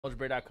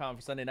Mojobreak.com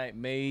for Sunday night,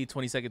 May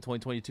 22nd,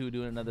 2022,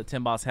 doing another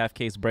 10 box half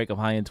case break of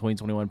high end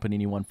 2021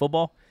 Panini 1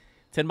 football.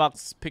 10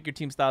 box, pick your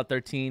team style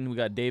 13. We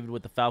got David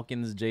with the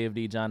Falcons,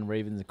 JFD, John,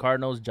 Ravens, and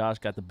Cardinals. Josh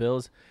got the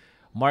Bills.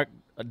 Mark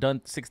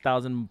done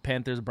 6,000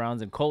 Panthers,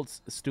 Browns, and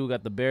Colts. Stu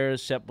got the Bears.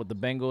 Shep with the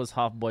Bengals.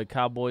 Hoffboy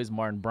Cowboys.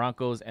 Martin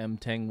Broncos. M.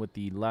 Teng with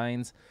the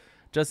Lions.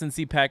 Justin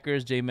C.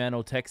 Packers. J.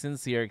 Mano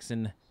Texans. C.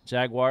 Erickson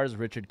Jaguars.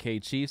 Richard K.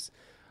 Chiefs.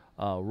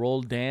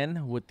 Roll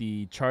Dan with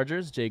the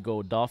Chargers, J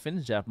Go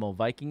Dolphins, Japmo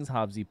Vikings,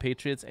 Hobbsy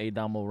Patriots, A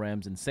Damo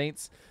Rams and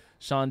Saints,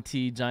 Sean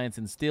T Giants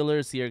and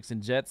Steelers, C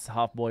Erickson Jets,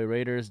 Hoffboy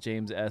Raiders,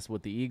 James S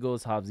with the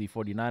Eagles, Hobbsy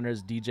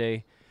 49ers,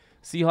 DJ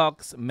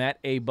Seahawks, Matt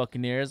A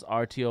Buccaneers,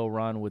 RTO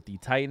Ron with the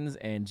Titans,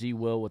 and G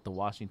Will with the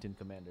Washington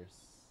Commanders.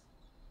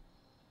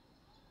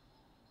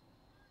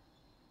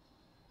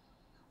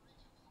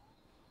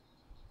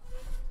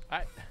 All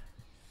right,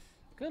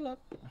 good luck.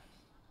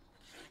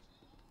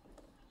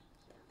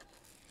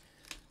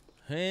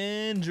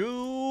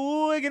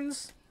 Andrew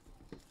Wiggins.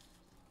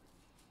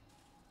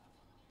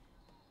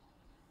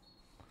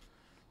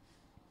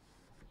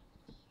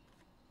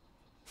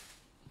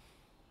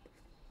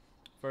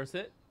 First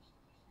hit.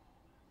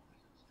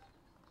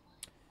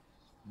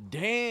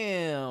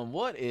 Damn,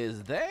 what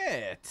is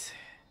that?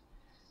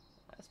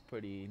 That's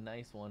pretty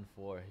nice one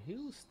for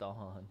Houston.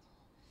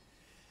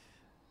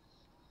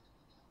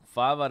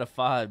 5 out of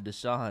 5,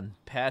 Deshaun.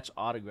 Patch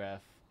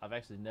autograph. I've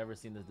actually never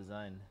seen this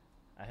design.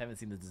 I haven't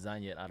seen this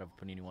design yet out of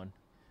Panini 1.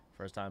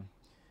 First time.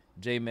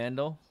 J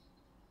Mando.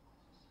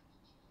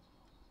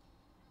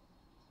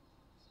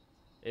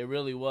 It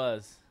really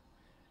was.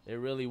 It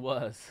really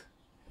was.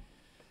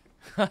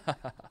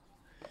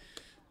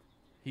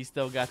 He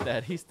still got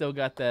that. He still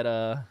got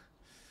that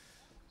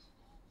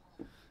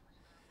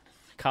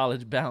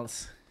college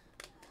bounce.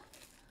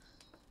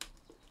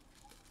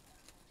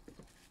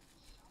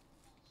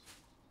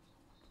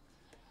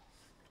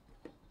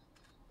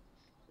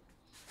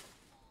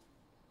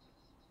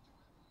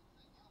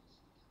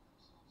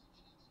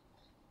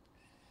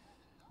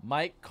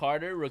 Mike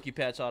Carter, rookie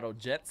patch auto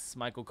Jets.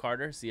 Michael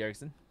Carter, C.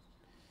 Erickson.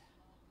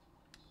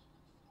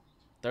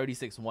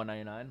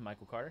 36/199,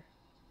 Michael Carter,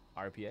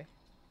 RPA.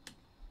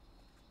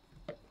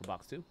 For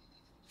box 2.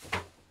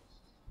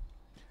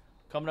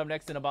 Coming up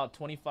next in about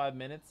 25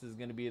 minutes is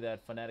going to be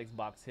that Fanatics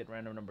box hit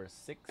random number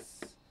 6.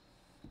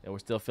 And we're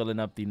still filling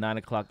up the 9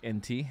 o'clock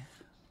NT.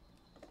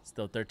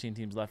 Still 13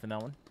 teams left in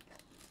that one.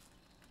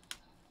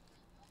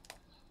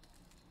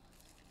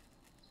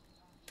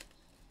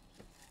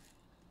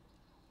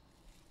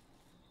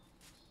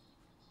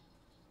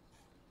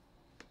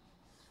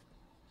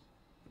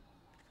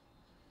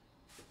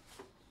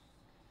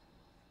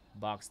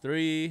 Box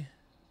 3.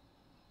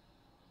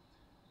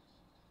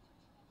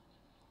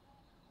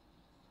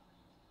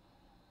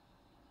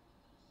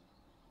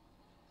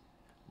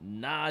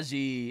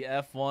 Najee,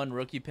 F1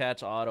 rookie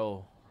patch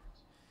auto.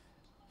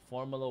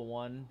 Formula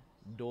 1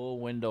 dual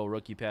window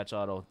rookie patch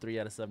auto. 3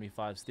 out of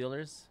 75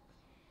 Steelers.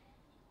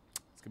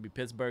 It's going to be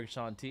Pittsburgh,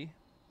 Sean T.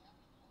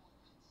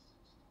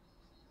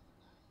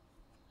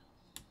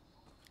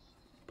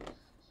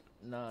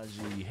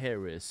 Najee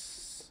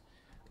Harris.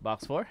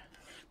 Box 4.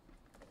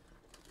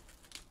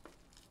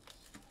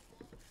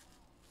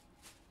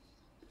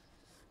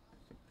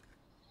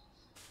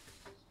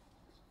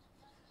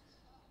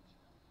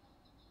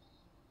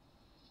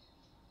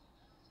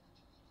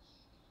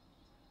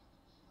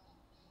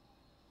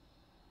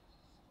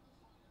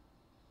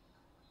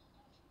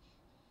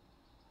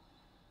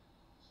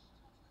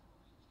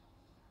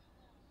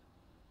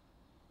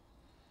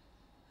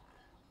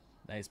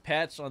 Nice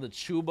patch on the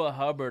Chuba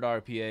Hubbard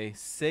RPA.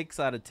 6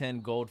 out of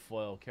 10 gold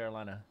foil,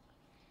 Carolina.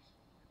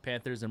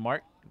 Panthers and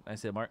Mark. I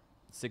said Mark.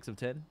 6 of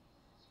 10.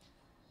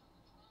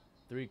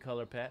 3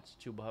 color patch,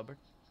 Chuba Hubbard.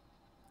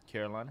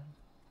 Carolina.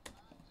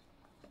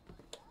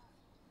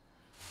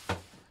 All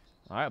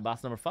right,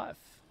 box number 5.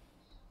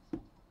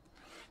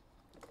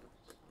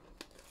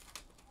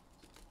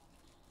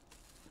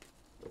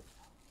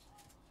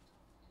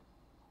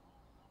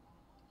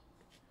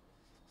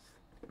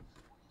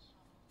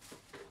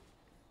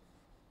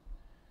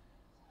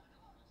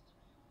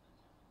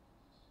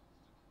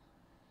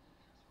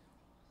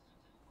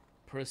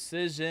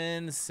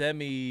 Precision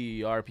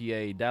Semi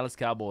RPA, Dallas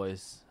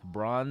Cowboys.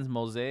 Bronze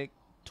Mosaic,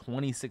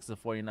 26 of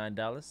 49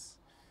 Dallas.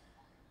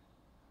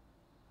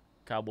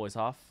 Cowboys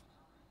Hoff.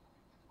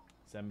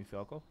 Semi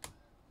Falco.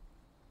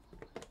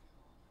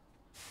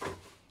 All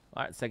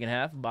right, second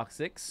half, box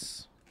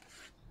 6.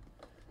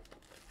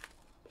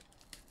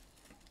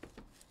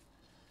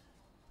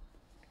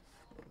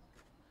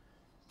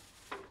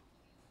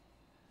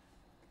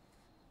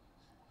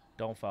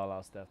 Don't foul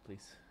out, Steph,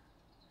 please.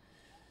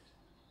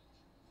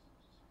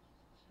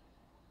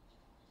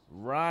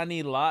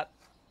 Ronnie Lott,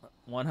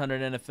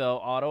 100 NFL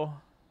auto.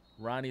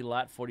 Ronnie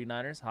Lott,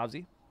 49ers.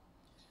 Hobbsy.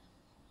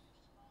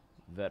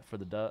 Vet for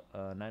the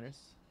Niners.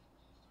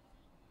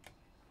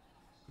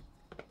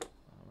 All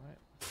right.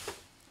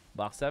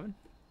 Box 7.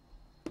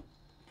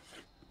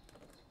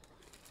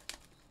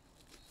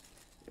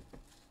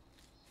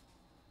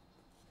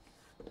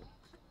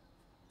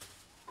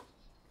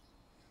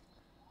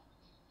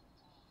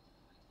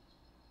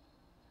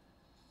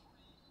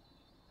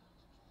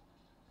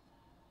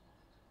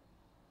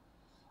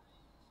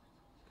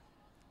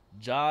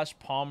 Josh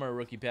Palmer,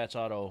 rookie patch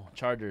auto.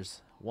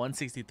 Chargers,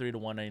 163 to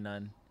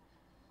 199.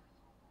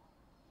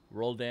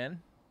 Roldan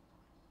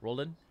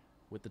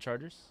with the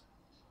Chargers.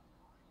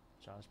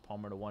 Josh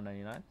Palmer to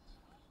 199.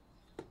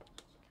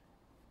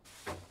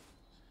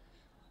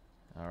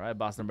 All right,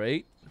 box number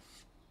 8.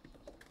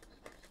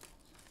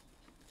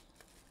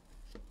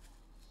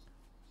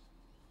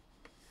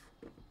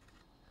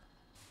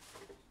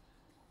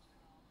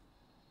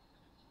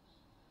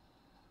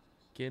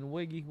 Getting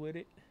wiggy with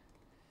it.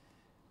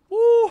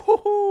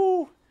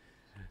 Woo!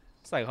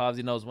 It's like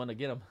Hobbsy knows when to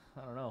get him.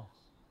 I don't know.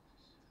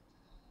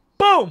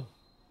 Boom!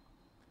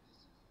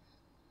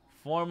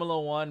 Formula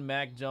 1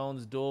 Mac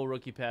Jones dual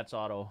rookie patch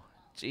auto.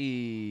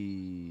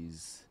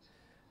 Jeez.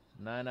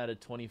 9 out of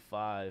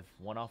 25.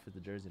 One off with the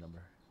jersey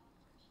number.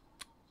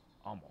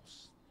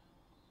 Almost.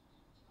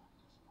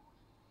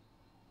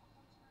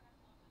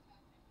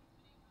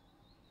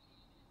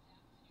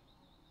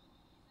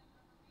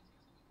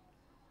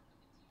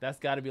 That's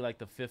got to be like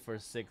the 5th or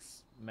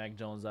 6th Mac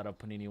Jones out of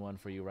Panini one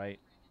for you, right,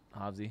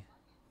 Hobbsy?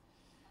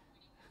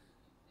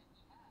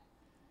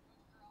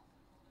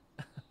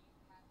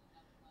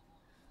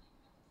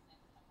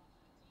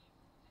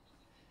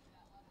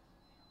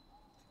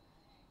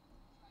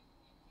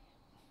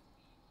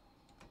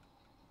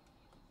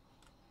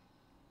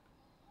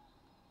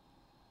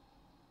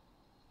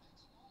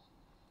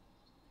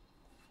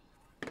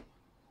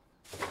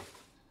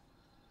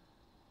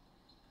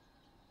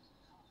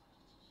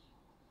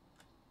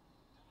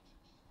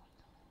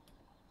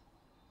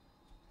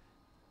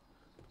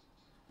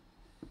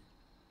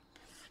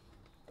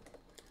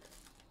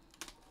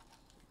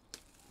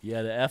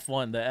 Yeah, the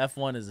F1. The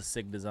F1 is a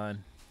sick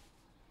design.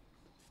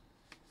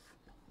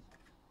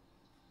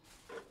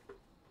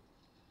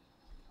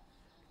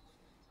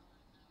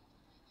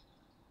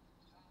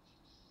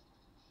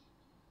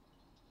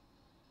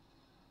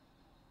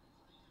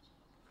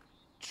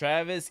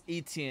 Travis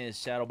Etienne,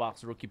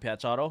 Shadowbox rookie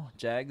patch auto.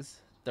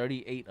 Jags,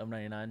 38 of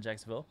 99,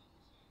 Jacksonville.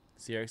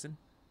 C. Erickson.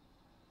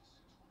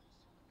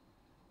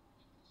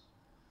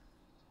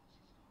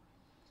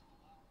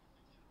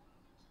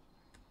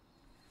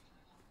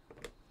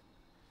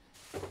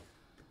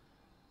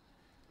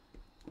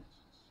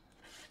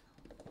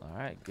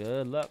 All right,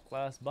 good luck,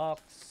 last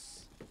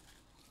box.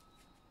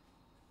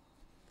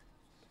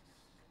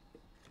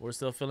 We're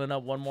still filling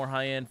up one more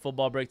high-end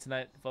football break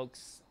tonight,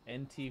 folks.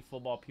 NT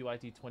Football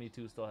PYT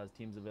 22 still has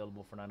teams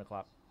available for 9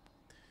 o'clock.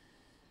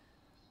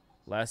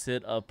 Last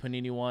hit of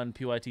Panini 1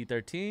 PYT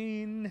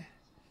 13.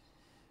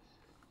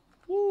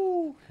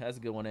 Woo! That's a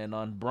good one to end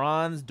on.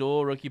 Bronze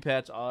dual rookie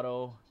patch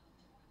auto.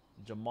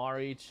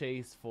 Jamari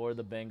Chase for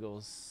the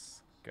Bengals.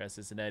 Congrats,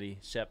 Cincinnati.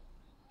 Shep.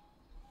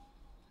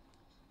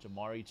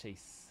 Jamari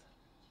Chase.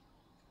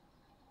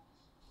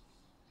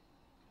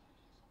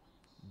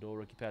 Dual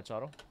rookie patch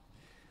auto.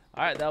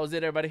 All right, that was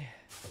it, everybody.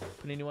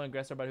 Panini 1.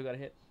 Congrats, everybody who got a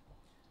hit.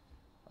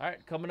 All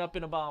right, coming up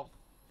in about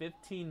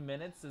 15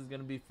 minutes is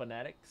going to be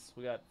Fanatics.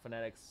 We got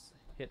Fanatics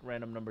hit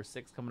random number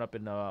 6 coming up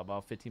in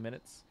about 15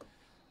 minutes.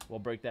 We'll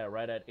break that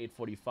right at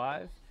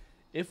 8:45.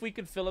 If we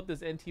could fill up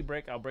this NT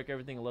break, I'll break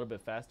everything a little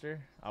bit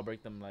faster. I'll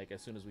break them like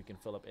as soon as we can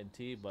fill up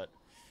NT, but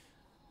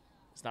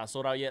it's not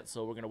sold out yet,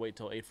 so we're going to wait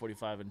till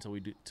 8:45 until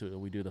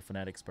we do the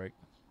Fanatics break.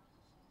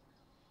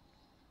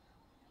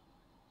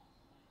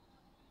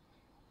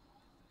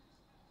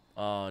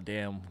 Oh,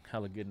 damn.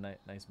 Hella good night.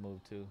 Nice move,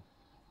 too.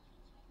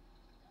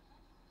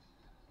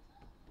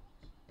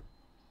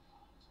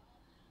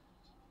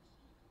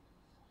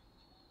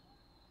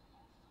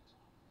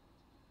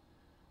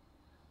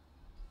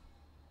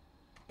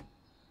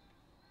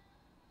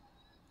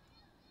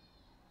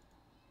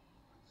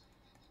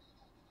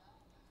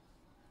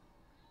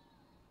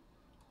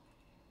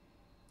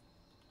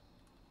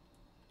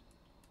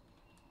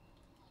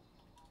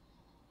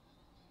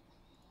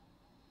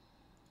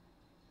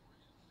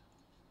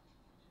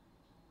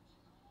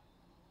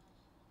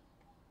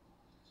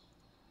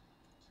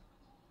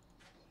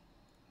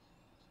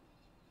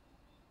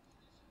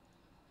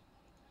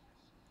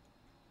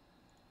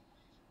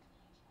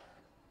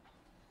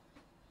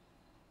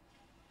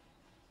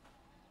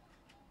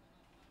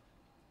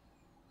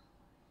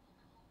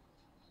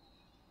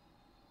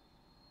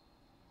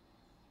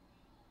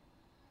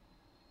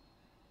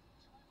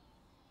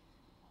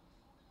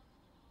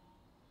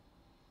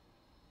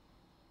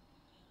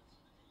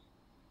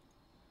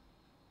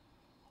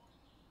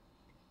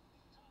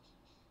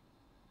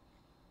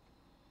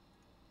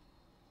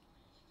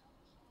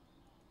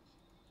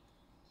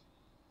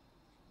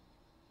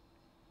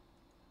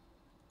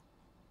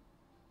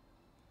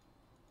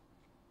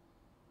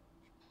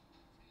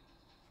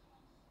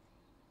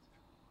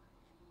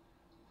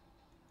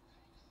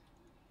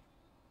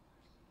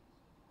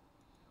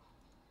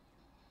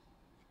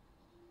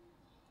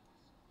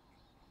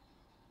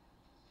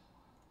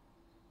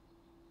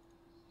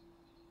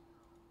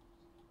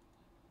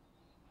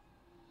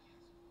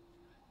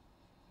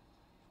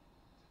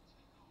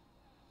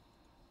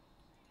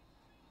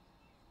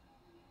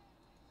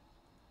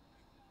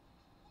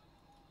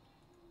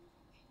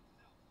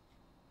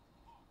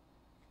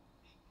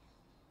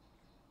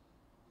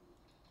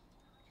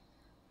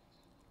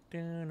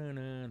 Let's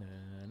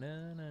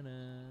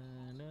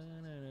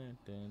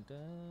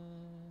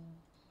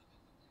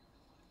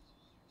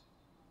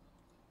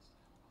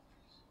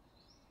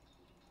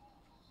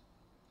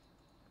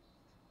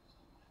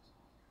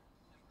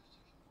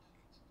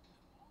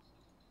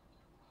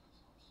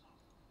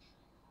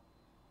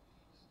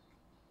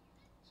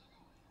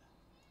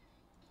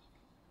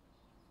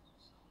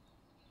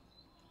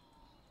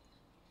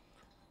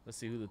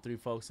see who the three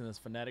folks in this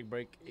Fanatic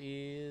break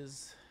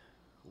is.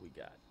 Who we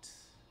got?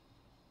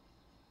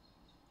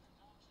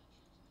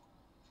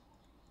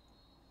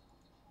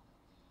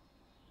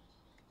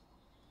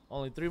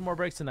 Only 3 more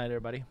breaks tonight,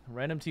 everybody.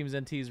 Random Teams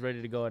NT is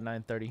ready to go at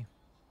 9:30.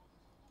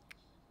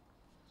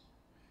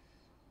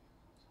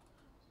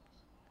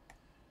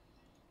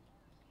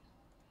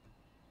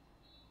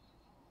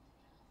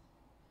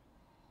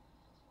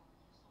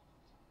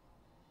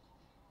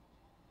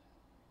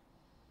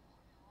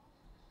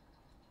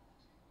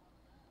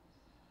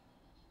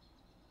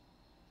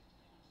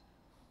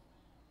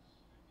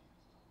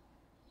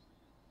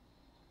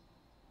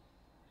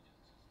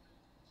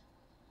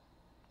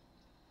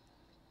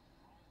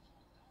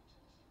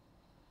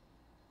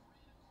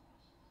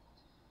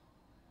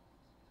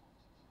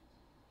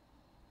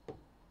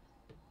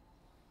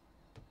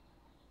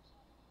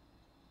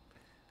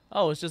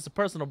 Oh, it's just a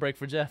personal break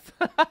for Jeff.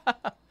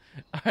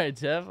 All right,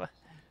 Jeff.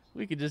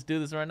 We could just do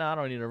this right now. I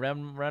don't need to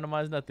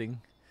randomize nothing.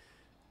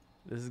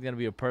 This is going to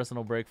be a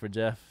personal break for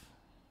Jeff.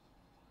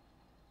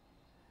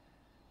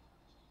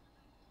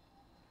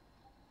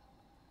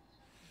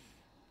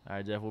 All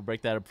right, Jeff. We'll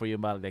break that up for you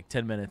in about like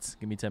 10 minutes.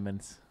 Give me 10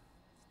 minutes.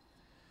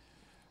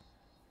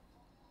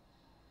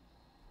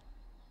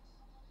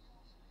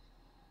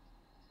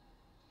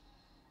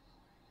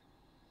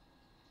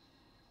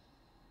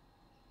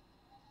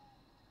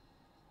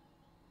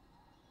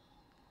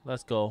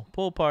 Let's go.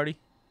 Pool party.